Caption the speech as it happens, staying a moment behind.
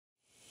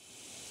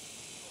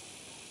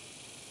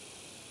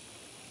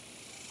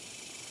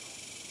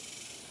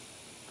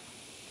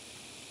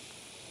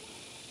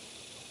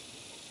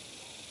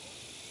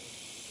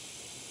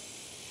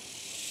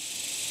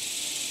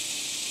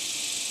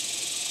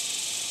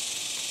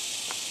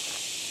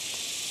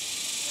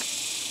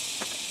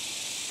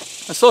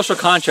Social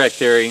contract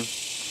theory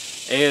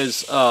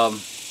is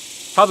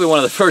probably one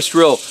of the first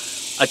real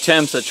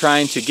attempts at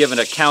trying to give an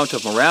account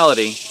of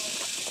morality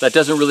that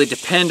doesn't really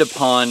depend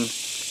upon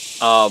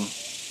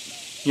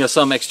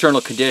some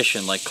external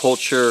condition like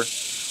culture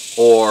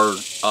or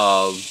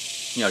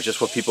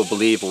just what people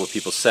believe or what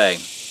people say.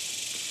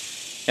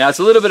 Now, it's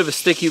a little bit of a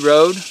sticky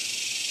road,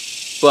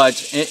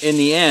 but in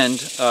the end,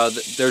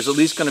 there's at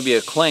least going to be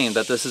a claim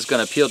that this is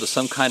going to appeal to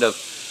some kind of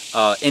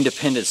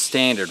independent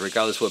standard,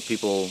 regardless of what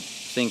people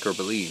think or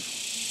believe.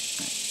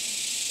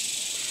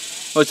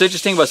 What's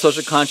interesting about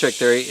social contract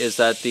theory is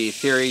that the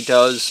theory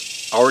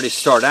does already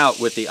start out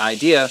with the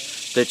idea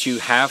that you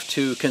have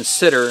to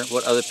consider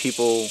what other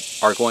people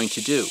are going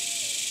to do.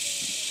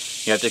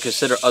 You have to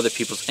consider other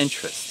people's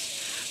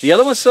interests. The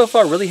other ones so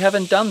far really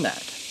haven't done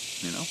that.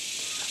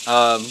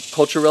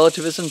 Cultural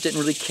relativism didn't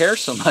really care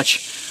so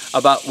much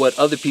about what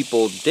other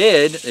people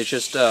did. It's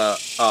just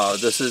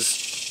this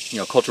is,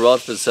 cultural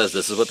relativism says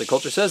this is what the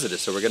culture says it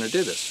is, so we're going to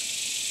do this.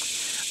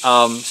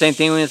 Same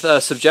thing with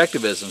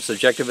subjectivism.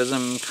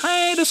 Subjectivism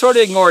kind of sort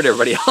of ignored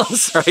everybody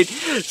else, right?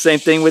 Same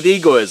thing with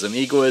egoism.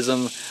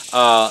 Egoism,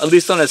 at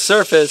least on its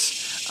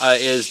surface,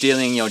 is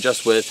dealing,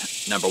 just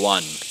with number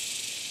one.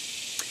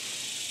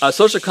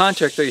 Social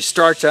contract theory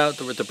starts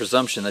out with the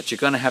presumption that you're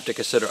going to have to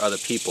consider other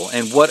people,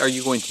 and what are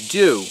you going to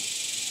do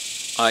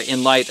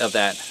in light of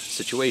that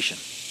situation.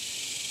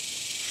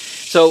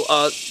 So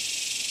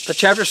the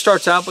chapter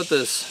starts out with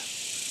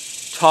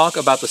this talk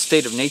about the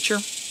state of nature.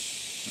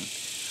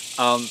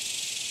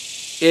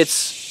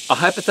 It's a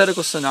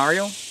hypothetical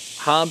scenario.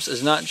 Hobbes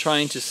is not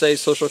trying to say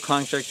social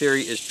contract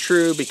theory is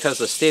true because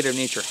the state of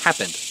nature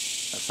happened.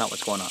 That's not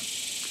what's going on.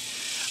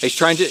 He's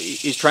trying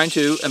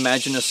to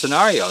imagine a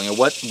scenario.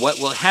 What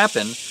will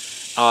happen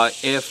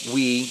if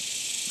we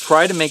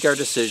try to make our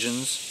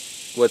decisions,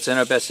 what's in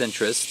our best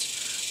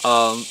interests,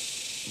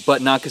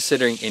 but not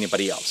considering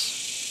anybody else.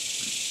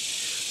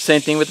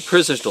 Same thing with the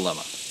prisoner's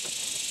dilemma.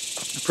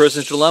 The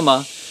prisoner's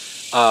dilemma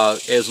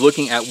is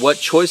looking at what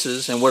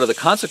choices and what are the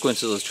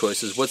consequences of those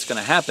choices, what's going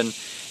to happen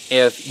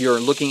if you're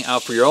looking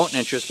out for your own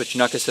interests but you're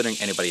not considering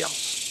anybody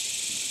else.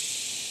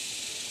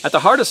 At the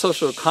heart of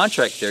social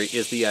contract theory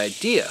is the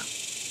idea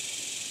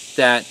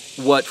that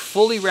what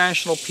fully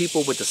rational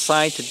people would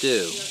decide to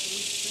do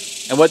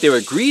and what they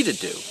would agree to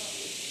do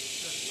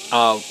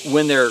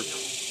when they're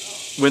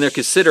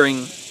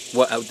considering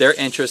what their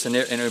interests and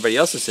everybody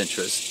else's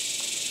interests,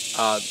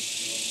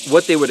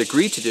 what they would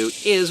agree to do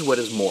is what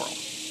is moral.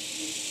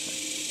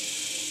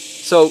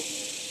 So,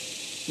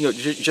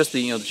 just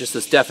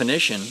this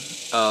definition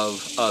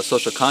of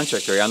social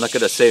contract theory. I'm not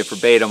going to say it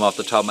verbatim off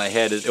the top of my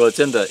head. It's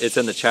in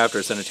the chapter.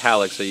 It's in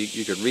italics, so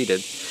you could read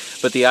it.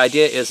 But the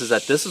idea is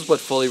that this is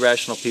what fully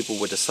rational people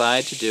would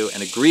decide to do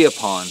and agree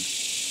upon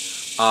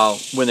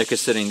when they're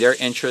considering their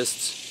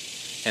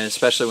interests, and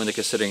especially when they're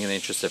considering the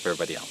interests of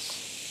everybody else.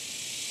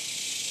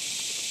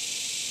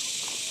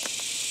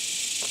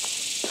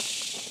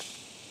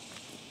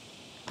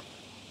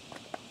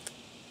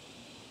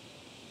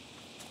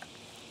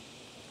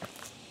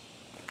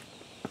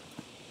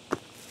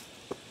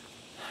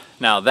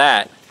 Now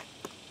that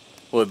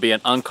would be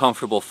an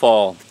uncomfortable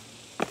fall.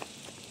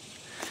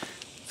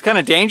 It's kind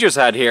of dangerous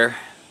out here.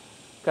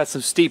 Got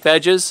some steep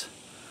edges,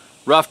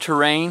 rough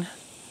terrain,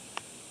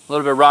 a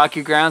little bit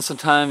rocky ground,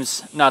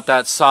 sometimes not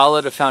that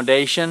solid a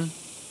foundation.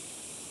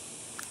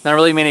 Not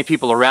really many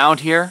people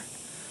around here.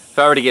 If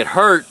I were to get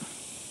hurt,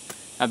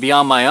 I'd be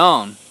on my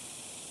own.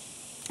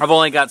 I've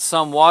only got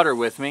some water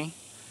with me.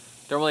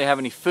 Don't really have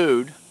any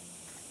food.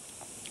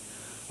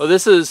 Well,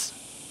 this is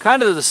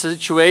kind of the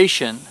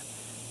situation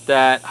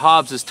that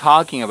Hobbes is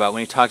talking about when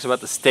he talks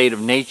about the state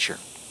of nature.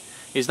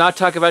 He's not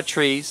talking about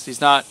trees.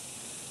 He's not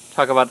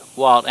talking about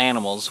wild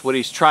animals. What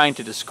he's trying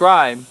to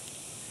describe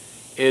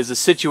is a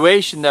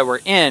situation that we're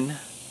in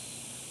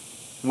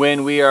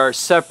when we are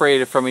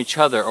separated from each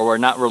other or we're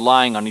not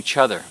relying on each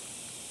other.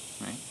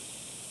 Right?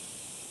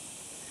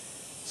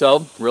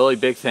 So, really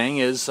big thing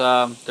is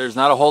there's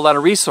not a whole lot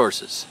of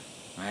resources.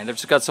 Right? I've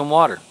just got some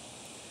water.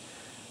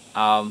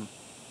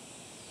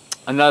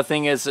 Another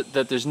thing is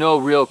that there's no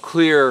real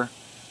clear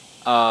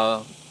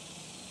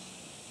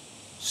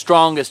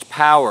strongest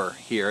power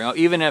here.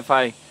 Even if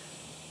I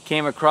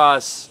came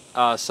across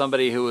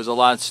somebody who was a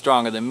lot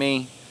stronger than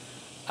me,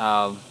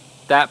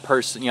 that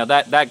person,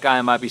 that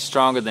guy might be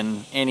stronger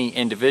than any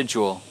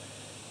individual,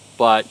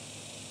 but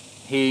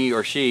he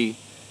or she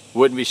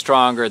wouldn't be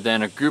stronger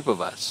than a group of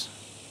us.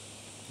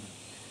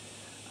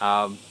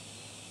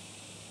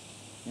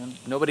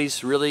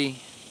 Nobody's really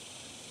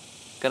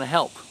gonna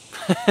help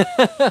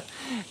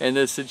in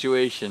this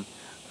situation.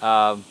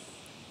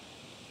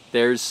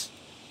 There's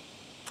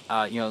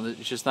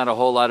just not a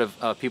whole lot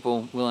of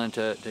people willing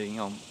to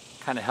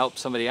kind of help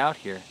somebody out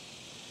here.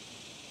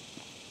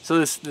 So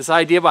this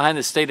idea behind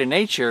the state of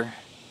nature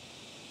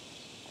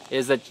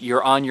is that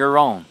you're on your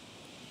own.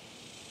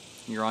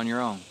 You're on your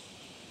own.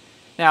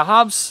 Now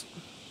Hobbes,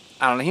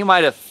 I don't know, he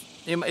might have,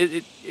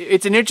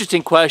 it's an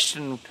interesting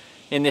question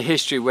in the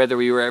history whether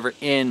we were ever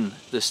in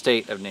the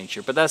state of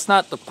nature, but that's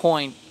not the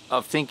point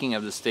of thinking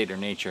of the state or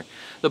nature.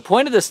 The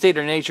point of the state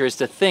or nature is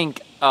to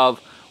think of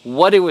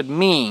what it would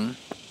mean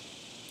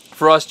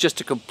for us just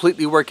to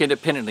completely work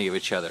independently of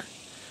each other,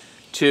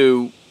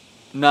 to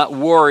not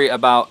worry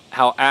about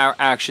how our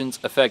actions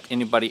affect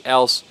anybody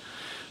else.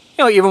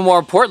 You know, even more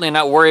importantly,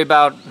 not worry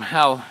about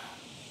how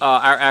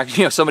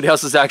somebody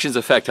else's actions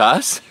affect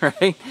us,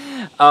 right?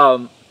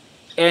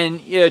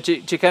 And you know,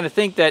 to kind of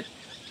think that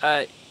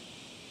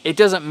it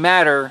doesn't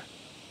matter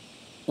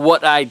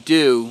what I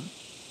do,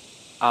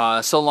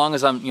 so long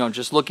as I'm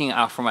just looking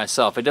out for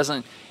myself. It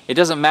doesn't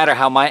matter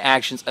how my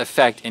actions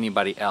affect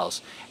anybody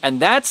else. And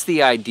that's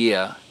the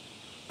idea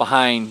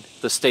behind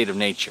the state of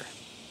nature.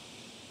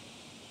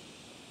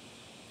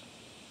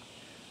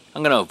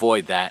 I'm going to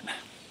avoid that.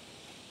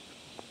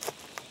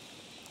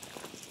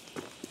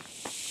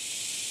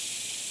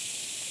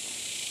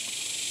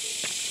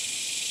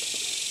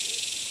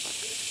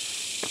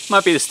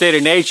 Might be the state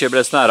of nature, but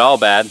it's not all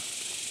bad.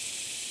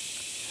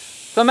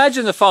 So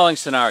imagine the following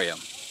scenario.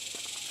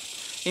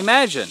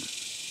 Imagine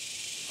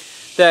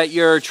that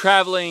you're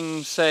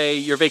traveling, say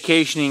you're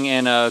vacationing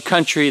in a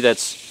country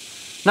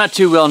that's not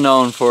too well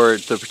known for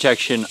the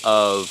protection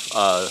of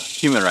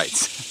human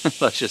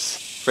rights. Let's just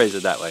phrase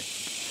it that way.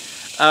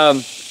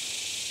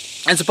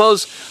 And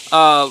suppose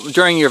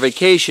during your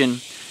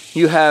vacation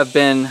you have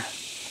been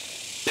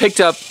picked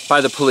up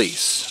by the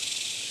police.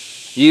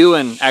 You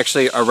and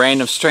actually a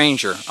random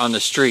stranger on the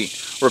street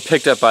were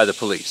picked up by the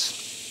police.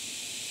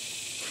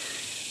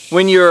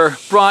 When you're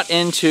brought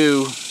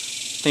into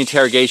the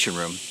interrogation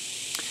room,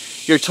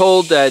 you're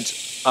told that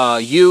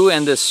you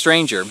and this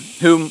stranger,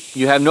 whom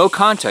you have no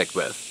contact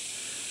with,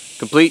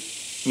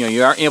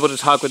 you aren't able to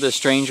talk with this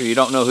stranger, you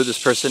don't know who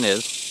this person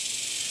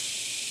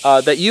is,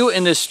 that you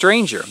and this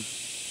stranger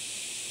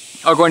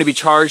are going to be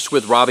charged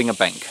with robbing a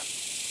bank.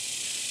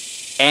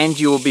 And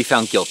you will be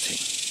found guilty,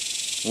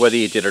 whether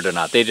you did it or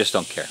not. They just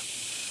don't care.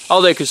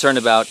 All they're concerned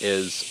about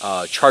is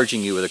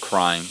charging you with a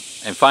crime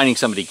and finding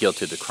somebody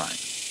guilty of the crime.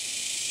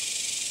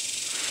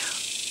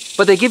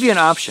 But they give you an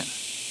option.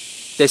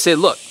 They say,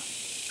 look,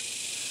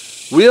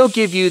 we'll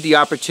give you the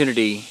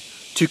opportunity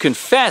to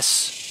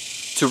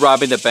confess to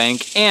robbing the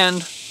bank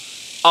and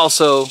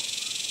also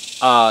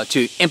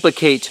to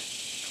implicate,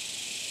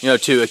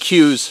 to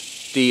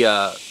accuse the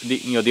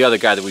other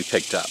guy that we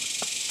picked up.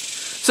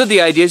 So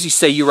the idea is you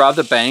say you robbed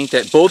the bank,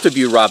 that both of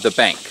you robbed the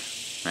bank,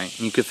 right?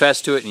 And you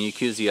confess to it and you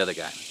accuse the other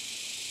guy.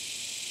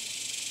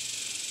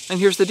 And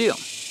here's the deal.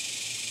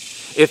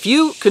 If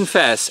you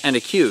confess and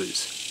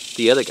accuse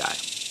the other guy,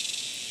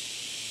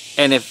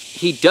 and if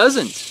he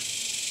doesn't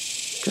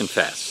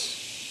confess,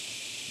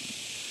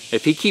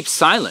 if he keeps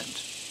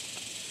silent,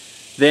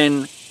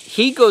 then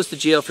he goes to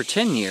jail for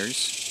 10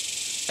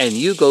 years and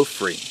you go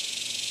free.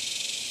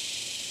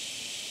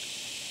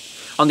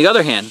 On the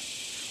other hand,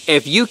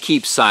 if you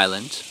keep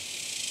silent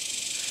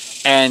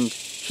and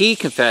he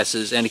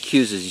confesses and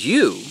accuses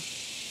you,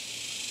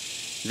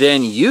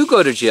 then you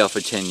go to jail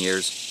for 10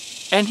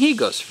 years and he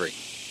goes free.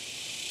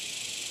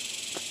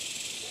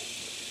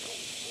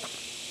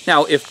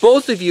 Now, if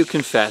both of you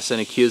confess and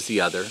accuse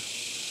the other,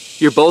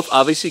 you're both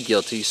obviously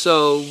guilty,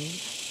 so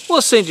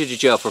we'll send you to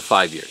jail for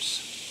 5 years.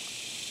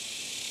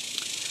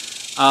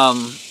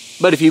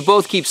 But if you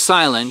both keep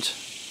silent,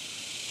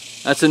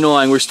 that's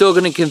annoying. We're still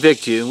going to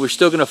convict you. We're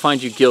still going to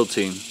find you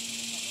guilty.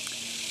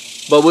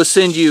 But we'll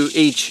send you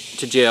each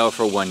to jail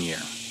for 1 year.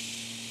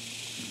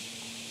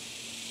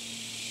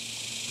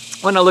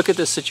 Well, now look at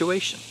this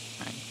situation.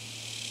 Right?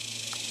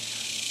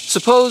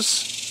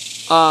 Suppose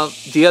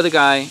the other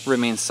guy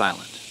remains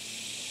silent.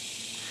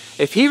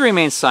 If he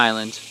remains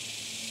silent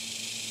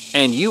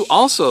and you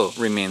also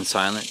remain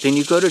silent, then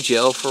you go to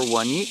jail for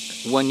 1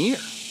 year.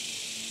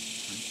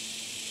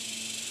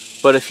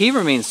 But if he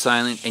remains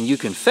silent and you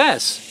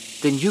confess,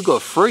 then you go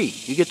free.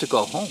 You get to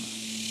go home.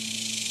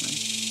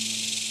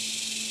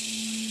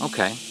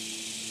 Okay.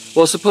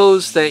 Well,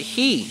 suppose that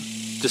he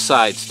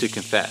decides to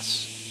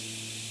confess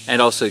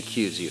and also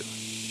accuse you.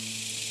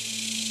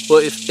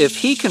 Well, if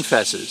he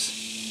confesses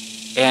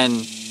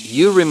and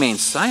you remain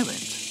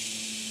silent,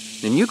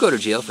 then you go to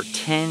jail for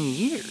 10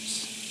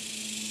 years.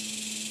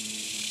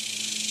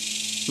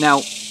 Now,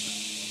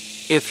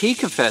 if he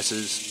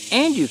confesses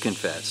and you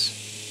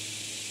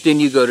confess,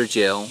 then you go to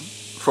jail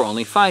for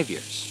only 5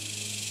 years.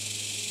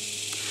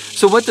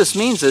 So what this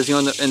means is,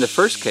 in the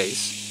first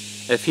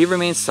case, if he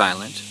remains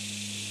silent,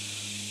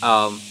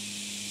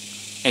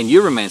 and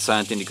you remain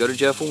silent, then you go to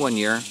jail for 1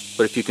 year.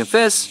 But if you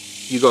confess,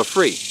 you go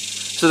free.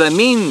 So that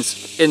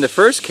means, in the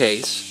first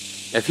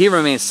case, if he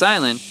remains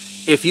silent,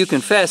 if you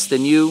confess,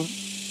 then you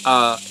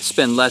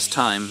spend less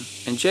time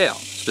in jail,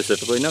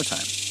 specifically no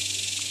time.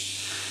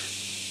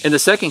 In the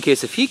second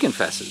case, if he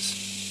confesses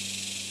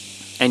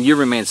and you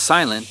remain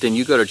silent, then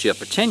you go to jail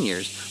for 10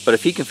 years. But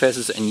if he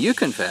confesses and you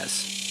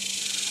confess,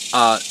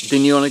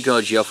 then you only go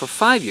to jail for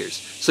 5 years.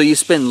 So you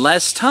spend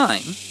less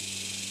time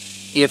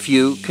if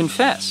you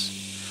confess.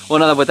 Well,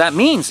 now what that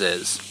means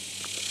is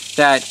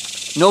that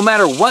no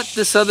matter what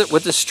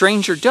this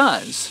stranger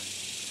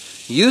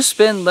does, you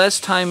spend less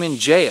time in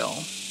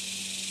jail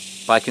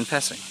by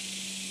confessing.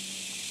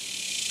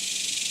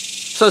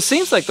 So it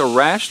seems like the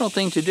rational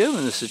thing to do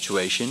in this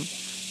situation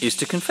is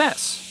to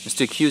confess, is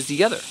to accuse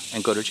the other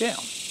and go to jail.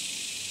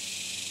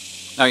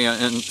 Oh,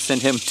 and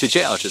send him to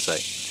jail, I should say.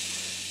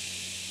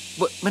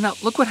 But now,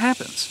 look what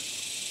happens.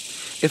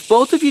 If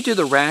both of you do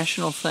the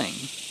rational thing,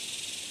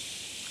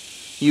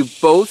 you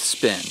both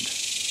spend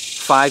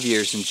 5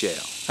 years in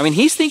jail. I mean,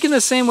 he's thinking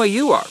the same way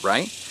you are,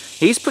 right?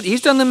 He's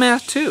done the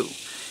math too.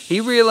 He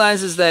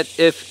realizes that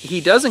if he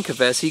doesn't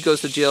confess, he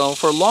goes to jail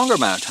for a longer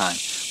amount of time.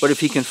 But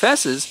if he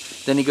confesses,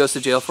 then he goes to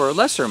jail for a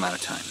lesser amount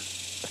of time.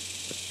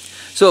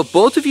 So if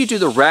both of you do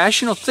the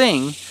rational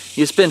thing,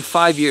 you spend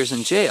 5 years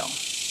in jail.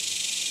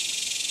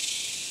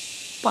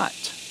 But,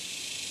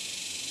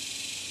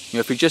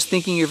 if you're just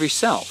thinking of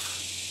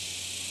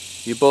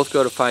yourself, you both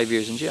go to 5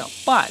 years in jail.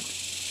 But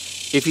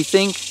if you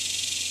think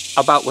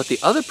about what the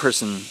other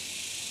person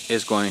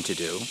is going to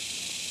do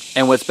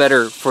and what's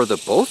better for the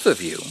both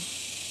of you,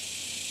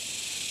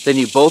 then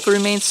you both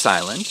remain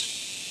silent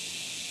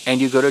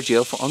and you go to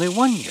jail for only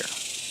 1 year.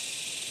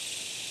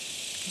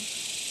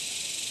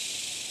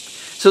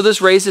 So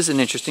this raises an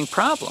interesting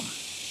problem.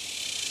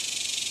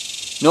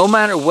 No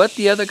matter what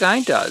the other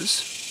guy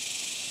does,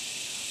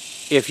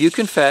 if you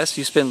confess,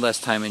 you spend less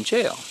time in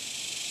jail.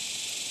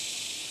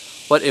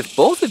 But if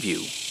both of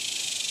you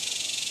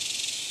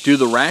do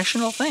the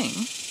rational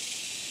thing,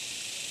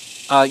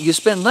 you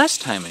spend less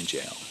time in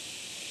jail.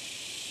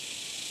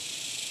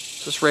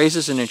 This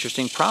raises an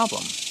interesting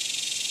problem.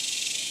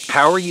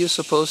 How are you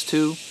supposed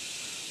to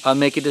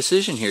make a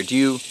decision here? Do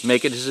you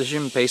make a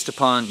decision based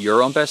upon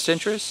your own best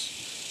interests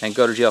and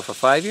go to jail for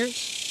 5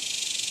 years?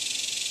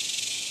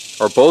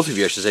 Or both of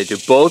you, I should say. Do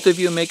both of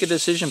you make a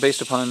decision based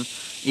upon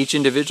each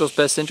individual's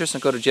best interest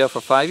and go to jail for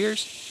 5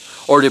 years?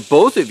 Or do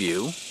both of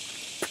you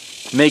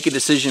make a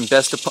decision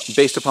based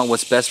upon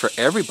what's best for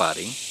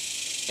everybody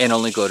and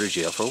only go to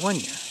jail for 1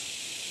 year?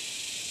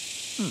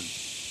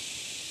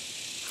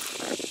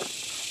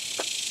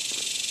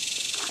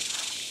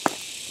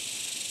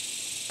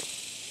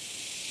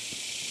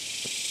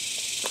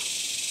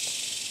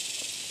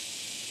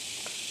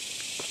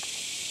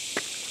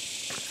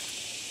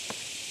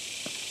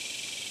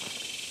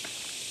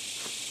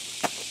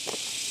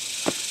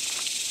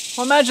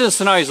 Well, imagine the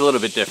scenario is a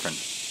little bit different.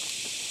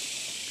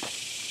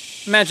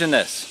 Imagine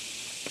this.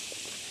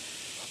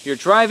 You're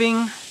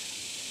driving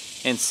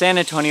in San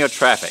Antonio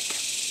traffic.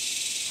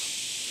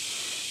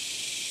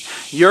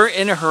 You're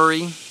in a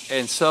hurry,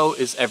 and so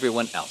is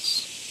everyone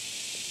else.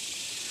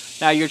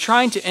 Now, you're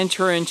trying to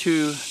enter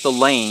into the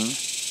lane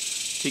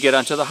to get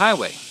onto the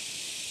highway.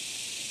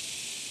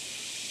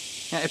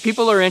 Now, if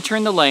people are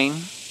entering the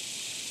lane,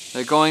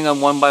 they're going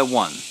on one by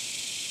one.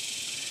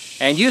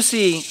 And you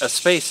see a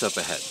space up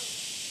ahead.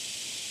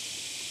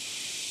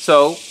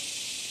 So,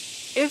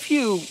 if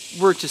you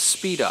were to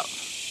speed up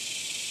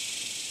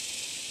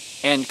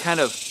and kind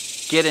of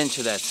get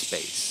into that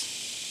space,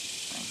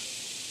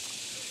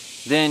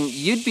 right, then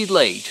you'd be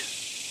late.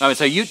 I mean,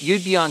 so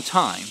you'd be on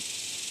time.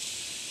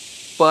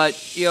 But,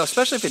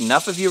 especially if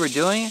enough of you are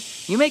doing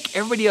it, you make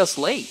everybody else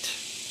late.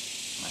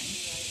 Right?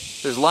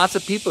 There's lots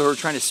of people who are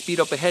trying to speed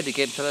up ahead to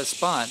get into that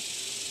spot.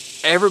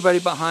 Everybody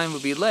behind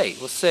would be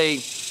late. Let's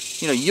say,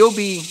 you'll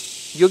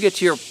get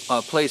to your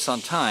place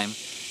on time,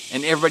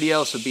 and everybody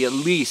else would be at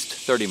least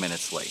 30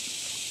 minutes late.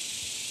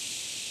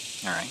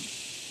 All right.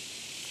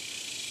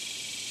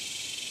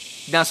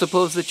 Now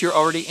suppose that you're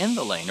already in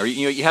the lane, or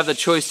you have the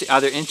choice to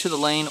either enter the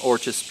lane or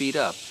to speed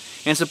up.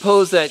 And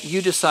suppose that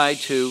you decide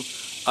to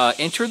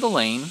enter the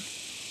lane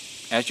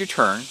as you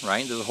turn,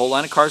 right? There's a whole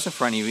line of cars in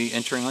front of you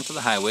entering onto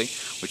the highway,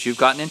 which you've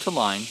gotten into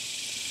line,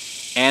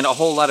 and a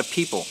whole lot of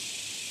people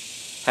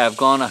have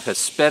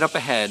sped up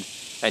ahead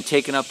and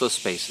taken up those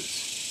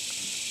spaces.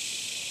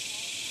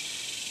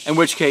 In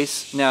which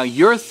case, now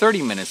you're at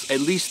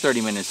least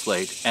 30 minutes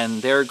late,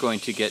 and they're going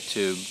to get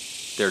to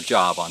their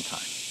job on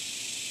time.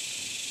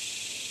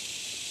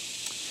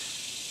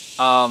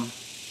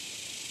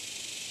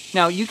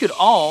 Now, you could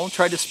all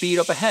try to speed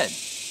up ahead.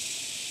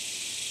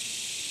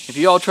 If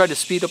you all try to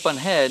speed up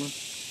ahead,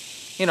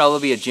 there'll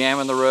be a jam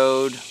on the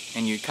road,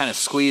 and you kind of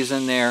squeeze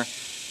in there.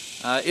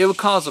 It would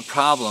cause a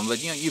problem,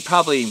 but you'd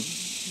probably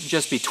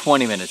just be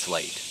 20 minutes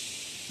late.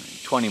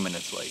 20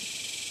 minutes late.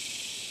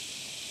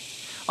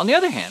 On the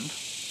other hand,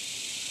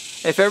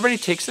 if everybody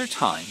takes their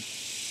time,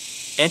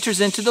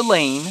 enters into the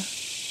lane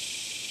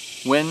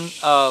when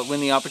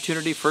the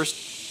opportunity first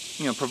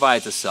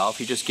provides itself,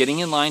 you're just getting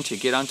in line to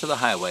get onto the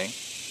highway,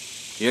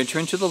 you enter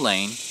into the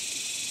lane,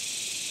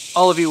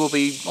 all of you will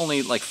be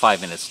only like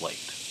 5 minutes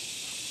late.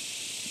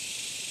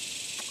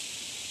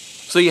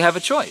 So you have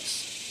a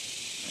choice.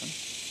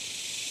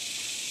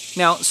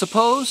 Now,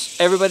 suppose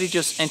everybody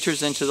just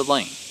enters into the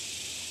lane.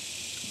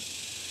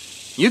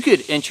 You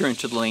could enter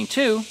into the lane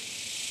too,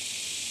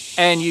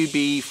 and you'd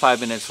be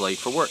 5 minutes late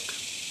for work.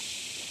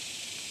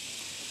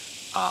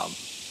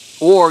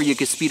 Or you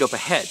could speed up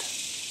ahead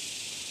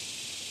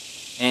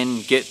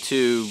and get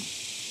to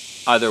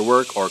either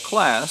work or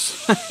class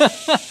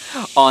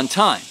on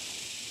time.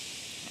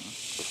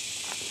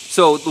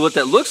 So what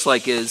that looks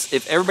like is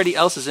if everybody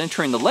else is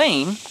entering the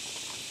lane,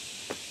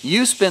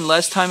 you spend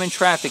less time in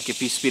traffic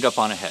if you speed up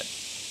on ahead.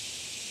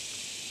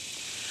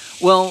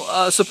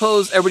 Well,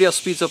 suppose everybody else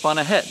speeds up on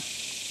ahead.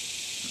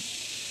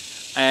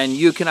 And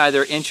you can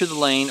either enter the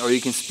lane or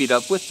you can speed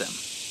up with them.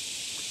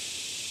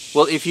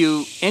 Well, if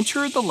you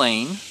enter the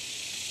lane,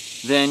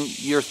 then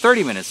you're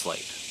 30 minutes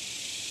late.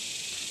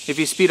 If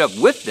you speed up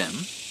with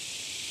them,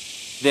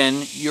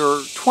 then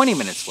you're 20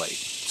 minutes late.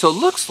 So it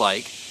looks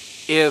like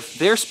if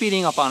they're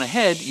speeding up on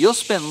ahead, you'll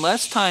spend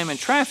less time in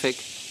traffic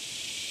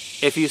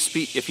if you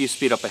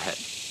speed up ahead.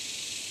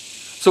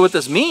 So what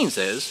this means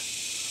is,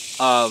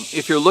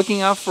 if you're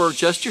looking out for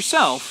just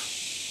yourself,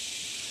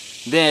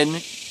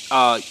 then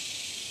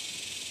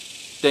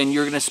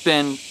you're going to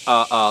spend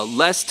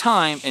less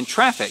time in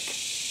traffic.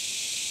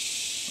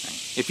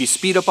 If you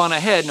speed up on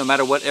ahead, no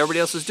matter what everybody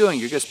else is doing,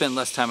 you're going to spend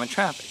less time in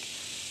traffic.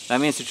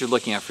 That means that you're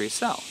looking out for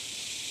yourself.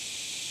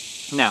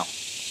 Now,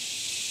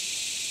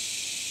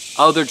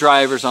 other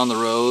drivers on the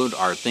road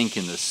are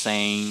thinking the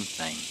same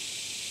thing.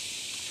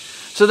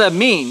 So that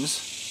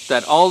means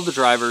that all the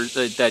drivers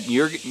that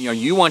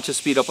you want to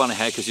speed up on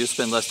ahead because you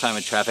spend less time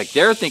in traffic,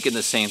 they're thinking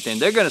the same thing.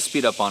 They're going to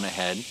speed up on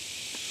ahead.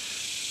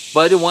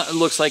 But it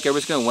looks like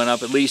everybody's going to win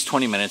up at least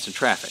 20 minutes in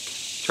traffic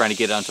trying to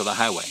get onto the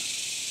highway.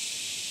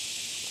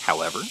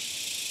 However,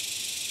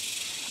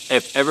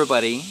 if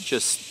everybody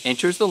just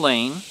enters the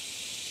lane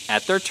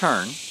at their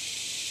turn,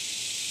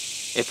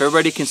 if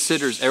everybody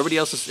considers everybody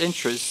else's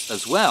interests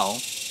as well,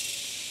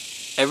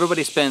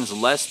 everybody spends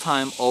less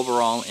time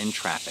overall in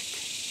traffic.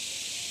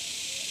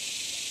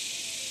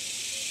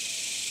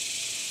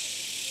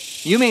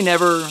 You may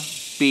never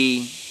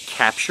be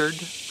captured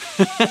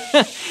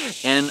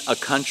in a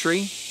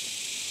country,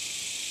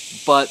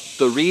 but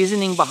the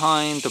reasoning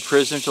behind the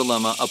prisoner's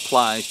dilemma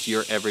applies to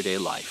your everyday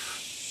life.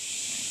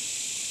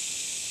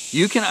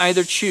 You can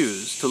either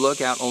choose to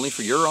look out only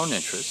for your own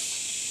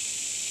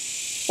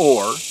interests,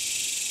 or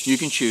you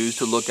can choose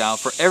to look out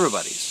for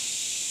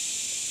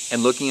everybody's.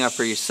 And looking out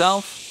for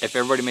yourself, if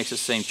everybody makes the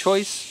same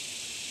choice,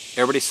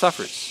 everybody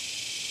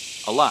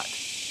suffers a lot.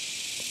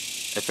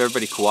 If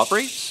everybody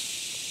cooperates,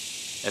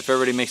 if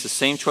everybody makes the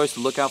same choice to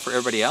look out for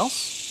everybody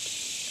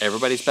else,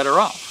 everybody's better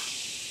off.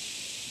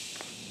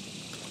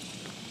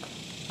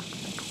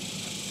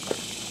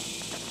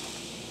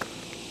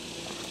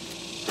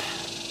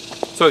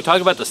 So we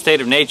talked about the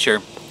state of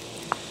nature,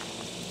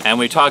 and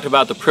we talked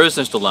about the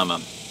prisoner's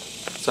dilemma.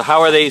 So how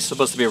are they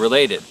supposed to be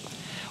related?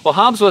 Well,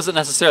 Hobbes wasn't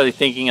necessarily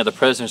thinking of the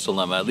prisoner's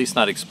dilemma, at least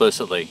not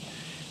explicitly,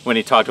 when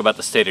he talked about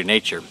the state of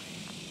nature.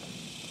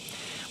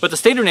 But the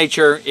state of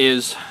nature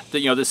is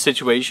this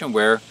situation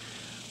where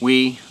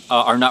we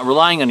are not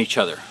relying on each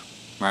other.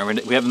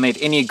 Right? We haven't made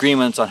any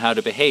agreements on how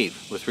to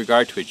behave with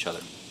regard to each other.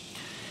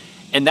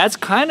 And that's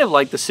kind of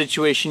like the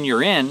situation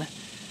you're in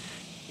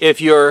if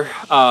you're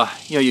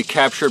you're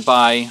captured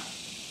by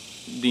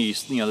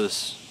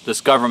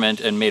this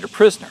government and made a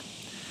prisoner.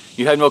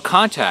 You have no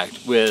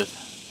contact with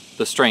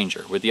the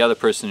stranger, with the other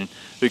person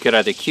who could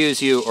either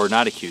accuse you or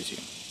not accuse you.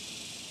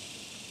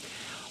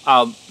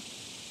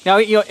 Now,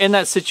 in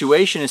that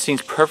situation, it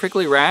seems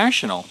perfectly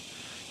rational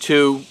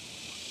to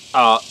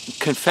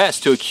confess,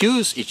 to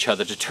accuse each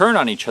other, to turn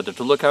on each other,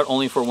 to look out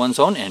only for one's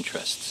own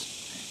interests.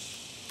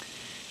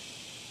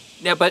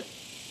 Yeah, but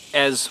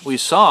as we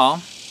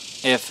saw,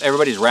 if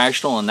everybody's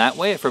rational in that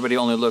way, if everybody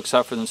only looks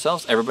out for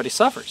themselves, everybody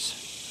suffers.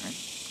 Right?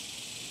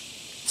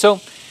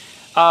 So,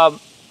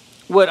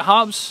 what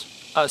Hobbes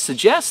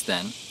suggests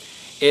then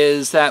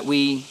is that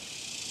we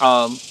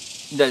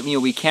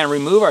can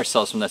remove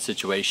ourselves from that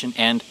situation,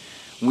 and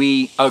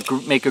we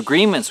make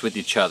agreements with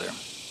each other.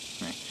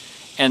 Right?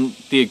 And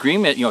the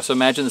agreement, so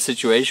imagine the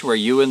situation where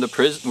you and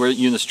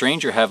the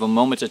stranger have a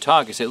moment to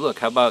talk. You say, look,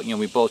 how about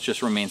we both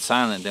just remain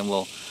silent, then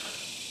we'll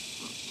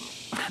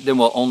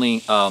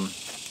only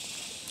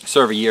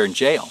serve a year in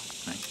jail.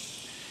 Right?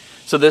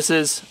 So this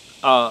is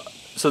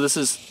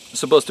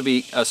supposed to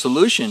be a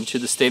solution to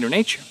the state of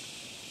nature,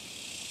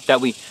 that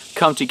we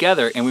come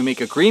together and we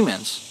make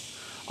agreements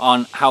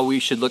on how we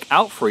should look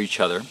out for each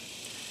other,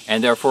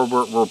 and therefore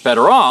we're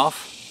better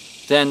off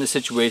than the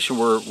situation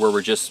where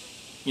we're just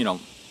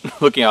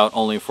looking out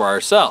only for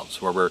ourselves,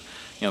 where we're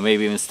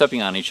maybe even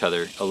stepping on each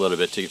other a little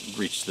bit to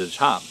reach to the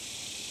top.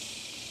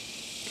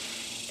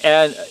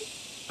 And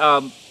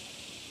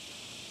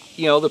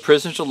the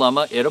prisoner's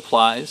dilemma, it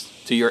applies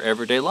to your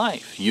everyday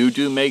life. You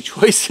do make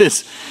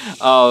choices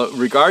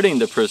regarding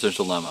the prisoner's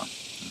dilemma.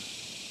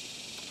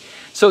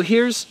 So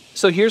here's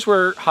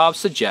where Hobbes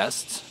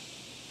suggests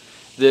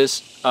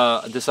this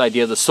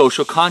idea of the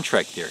social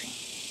contract theory.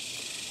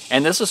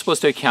 And this is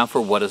supposed to account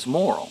for what is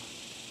moral.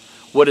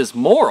 What is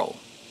moral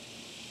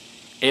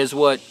is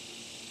what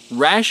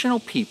rational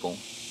people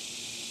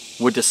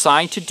would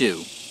decide to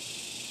do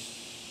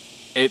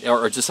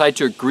or decide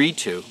to agree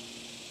to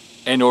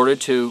in order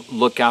to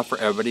look out for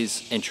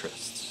everybody's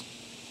interests.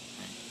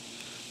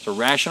 So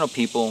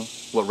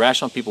what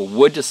rational people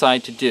would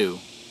decide to do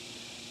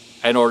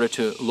in order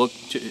to look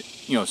to,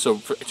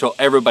 so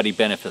everybody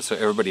benefits, so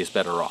everybody is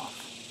better off.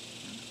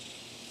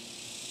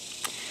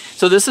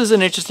 So this is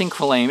an interesting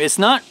claim. It's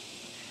not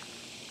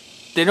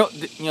they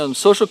don't, you know,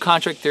 social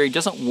contract theory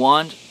doesn't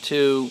want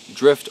to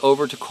drift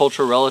over to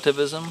cultural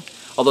relativism,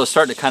 although it's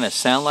starting to kind of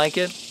sound like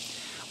it.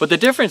 But the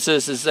difference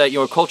is that, you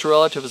know, cultural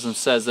relativism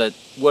says that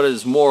what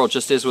is moral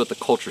just is what the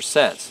culture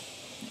says.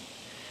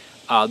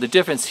 The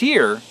difference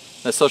here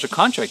that social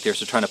contract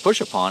theorists are trying to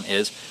push upon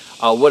is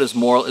what is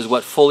moral is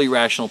what fully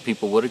rational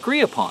people would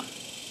agree upon.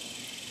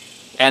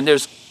 And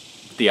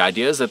the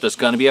idea is that there's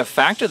going to be a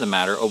fact of the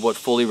matter of what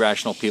fully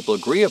rational people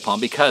agree upon,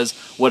 because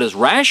what is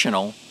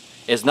rational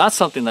is not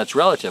something that's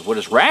relative. What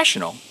is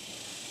rational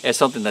is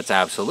something that's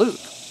absolute.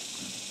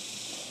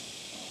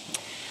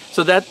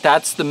 So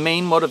that's the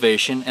main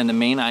motivation and the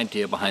main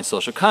idea behind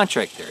social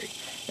contract theory.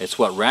 It's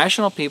what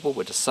rational people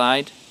would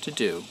decide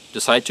to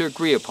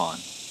agree upon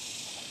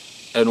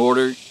in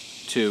order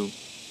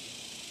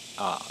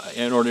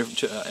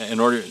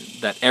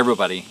that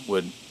everybody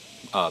would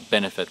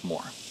benefit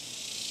more.